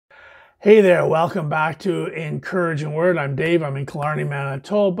Hey there, welcome back to Encouraging Word. I'm Dave, I'm in Killarney,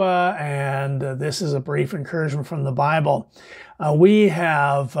 Manitoba, and this is a brief encouragement from the Bible. We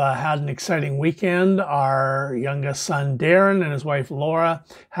have had an exciting weekend. Our youngest son, Darren, and his wife, Laura,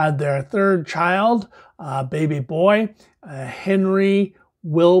 had their third child, baby boy, Henry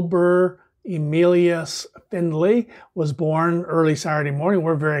Wilbur Emilius Findlay, was born early Saturday morning.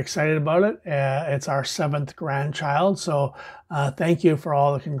 We're very excited about it. It's our seventh grandchild, so thank you for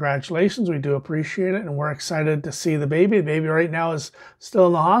all the congratulations. We do appreciate it, and we're excited to see the baby. The baby right now is still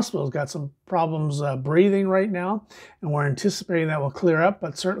in the hospital. He's got some problems breathing right now, and we're anticipating that will clear up,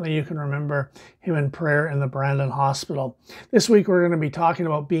 but certainly you can remember him in prayer in the Brandon Hospital. This week we're going to be talking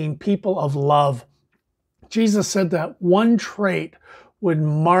about being people of love. Jesus said that one trait would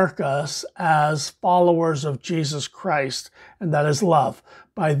mark us as followers of Jesus Christ, and that is love.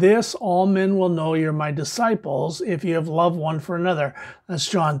 By this, all men will know you're my disciples if you have love one for another. That's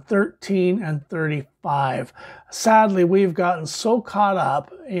John 13 and 35. Sadly, we've gotten so caught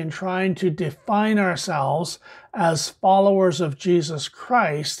up in trying to define ourselves as followers of Jesus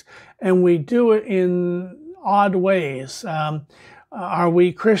Christ, and we do it in odd ways. Are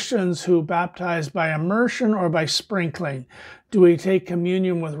we Christians who baptize by immersion or by sprinkling? Do we take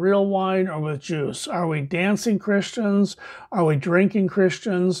communion with real wine or with juice? Are we dancing Christians? Are we drinking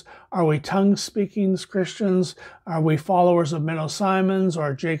Christians? Are we tongue-speaking Christians? Are we followers of Menno Simons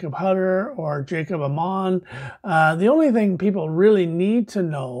or Jacob Hutter or Jacob Amon? The only thing people really need to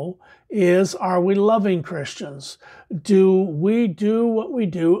know is, are we loving Christians? Do we do what we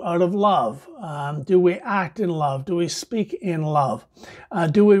do out of love? Do we act in love? Do we speak in love?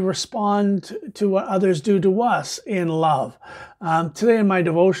 Do we respond to what others do to us in love? Today in my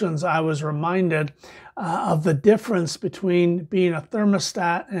devotions, I was reminded of the difference between being a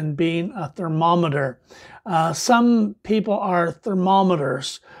thermostat and being a thermometer. Some people are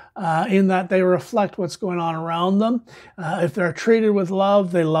thermometers, in that they reflect what's going on around them. If they're treated with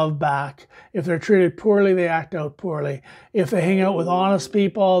love, they love back. If they're treated poorly, they act out poorly. If they hang out with honest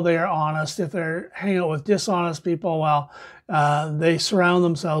people, they are honest. If they hang out with dishonest people, well, they surround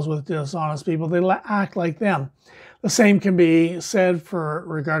themselves with dishonest people. They act like them. The same can be said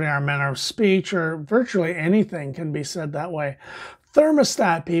regarding our manner of speech, or virtually anything can be said that way.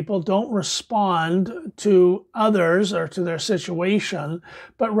 Thermostat people don't respond to others or to their situation,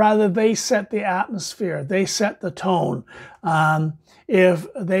 but rather they set the atmosphere. They set the tone. If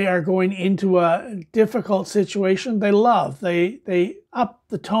they are going into a difficult situation, they love. They up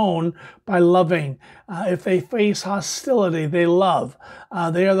the tone by loving. If they face hostility, they love.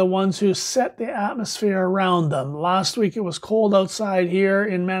 They are the ones who set the atmosphere around them. Last week it was cold outside here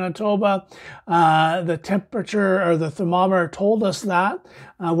in Manitoba. The temperature, or the thermometer, told us that,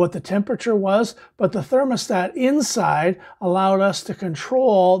 what the temperature was, but the thermostat inside allowed us to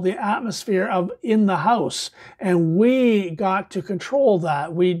control the atmosphere in the house, and we got to control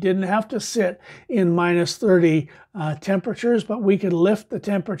that. We didn't have to sit in minus 30 temperatures, but we could lift the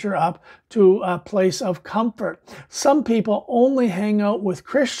temperature up to a place of comfort. Some people only hang out with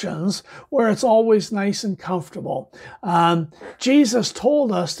Christians where it's always nice and comfortable. Jesus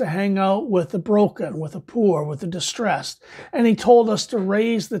told us to hang out with the broken, with the poor, with the distressed, and he told us to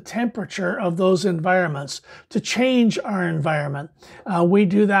raise the temperature of those environments, to change our environment. We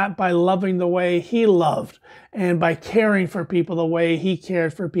do that by loving the way he loved, and by caring for people the way he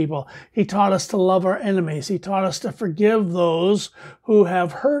cared for people. He taught us to love our enemies. He taught us to forgive those who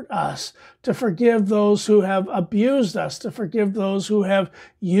have hurt us, to forgive those who have abused us, to forgive those who have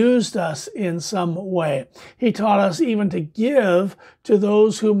used us in some way. He taught us even to give to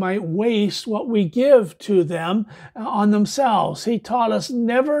those who might waste what we give to them on themselves. He taught us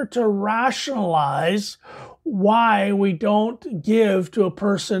never to rationalize why we don't give to a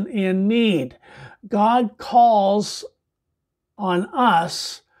person in need. God calls on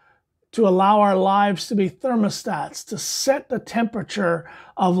us to allow our lives to be thermostats, to set the temperature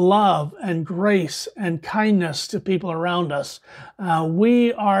of love and grace and kindness to people around us.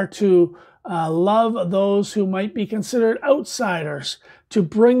 We are to love those who might be considered outsiders, to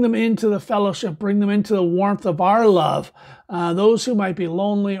bring them into the fellowship, bring them into the warmth of our love, those who might be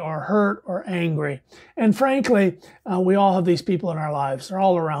lonely or hurt or angry. And frankly, we all have these people in our lives. They're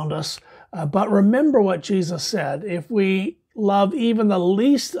all around us. But remember what Jesus said. If we love even the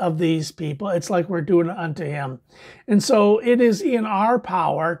least of these people, it's like we're doing it unto him. And so it is in our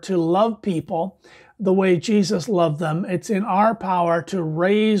power to love people the way Jesus loved them. It's in our power to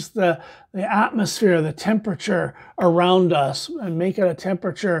raise the atmosphere, the temperature around us, and make it a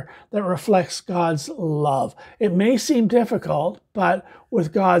temperature that reflects God's love. It may seem difficult, but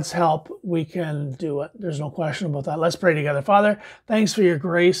with God's help, we can do it. There's no question about that. Let's pray together. Father, thanks for your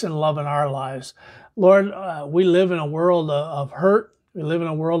grace and love in our lives. Lord, we live in a world of hurt. We live in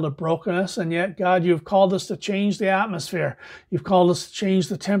a world of brokenness, and yet, God, you've called us to change the atmosphere. You've called us to change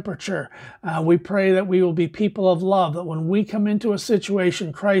the temperature. We pray that we will be people of love, that when we come into a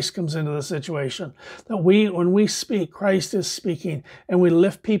situation, Christ comes into the situation. That when we speak, Christ is speaking, and we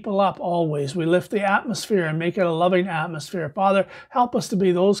lift people up always. We lift the atmosphere and make it a loving atmosphere. Father, help us to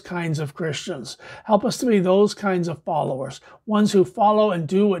be those kinds of Christians. Help us to be those kinds of followers, ones who follow and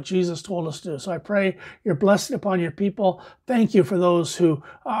do what Jesus told us to do. So I pray your blessing upon your people. Thank you for those who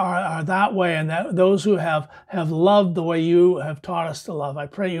are that way, and that those who have loved the way you have taught us to love. I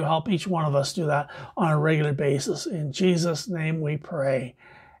pray you help each one of us do that on a regular basis. In Jesus' name we pray.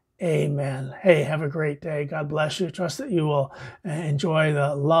 Amen. Hey, have a great day. God bless you. Trust that you will enjoy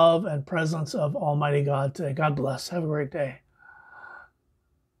the love and presence of Almighty God today. God bless. Have a great day.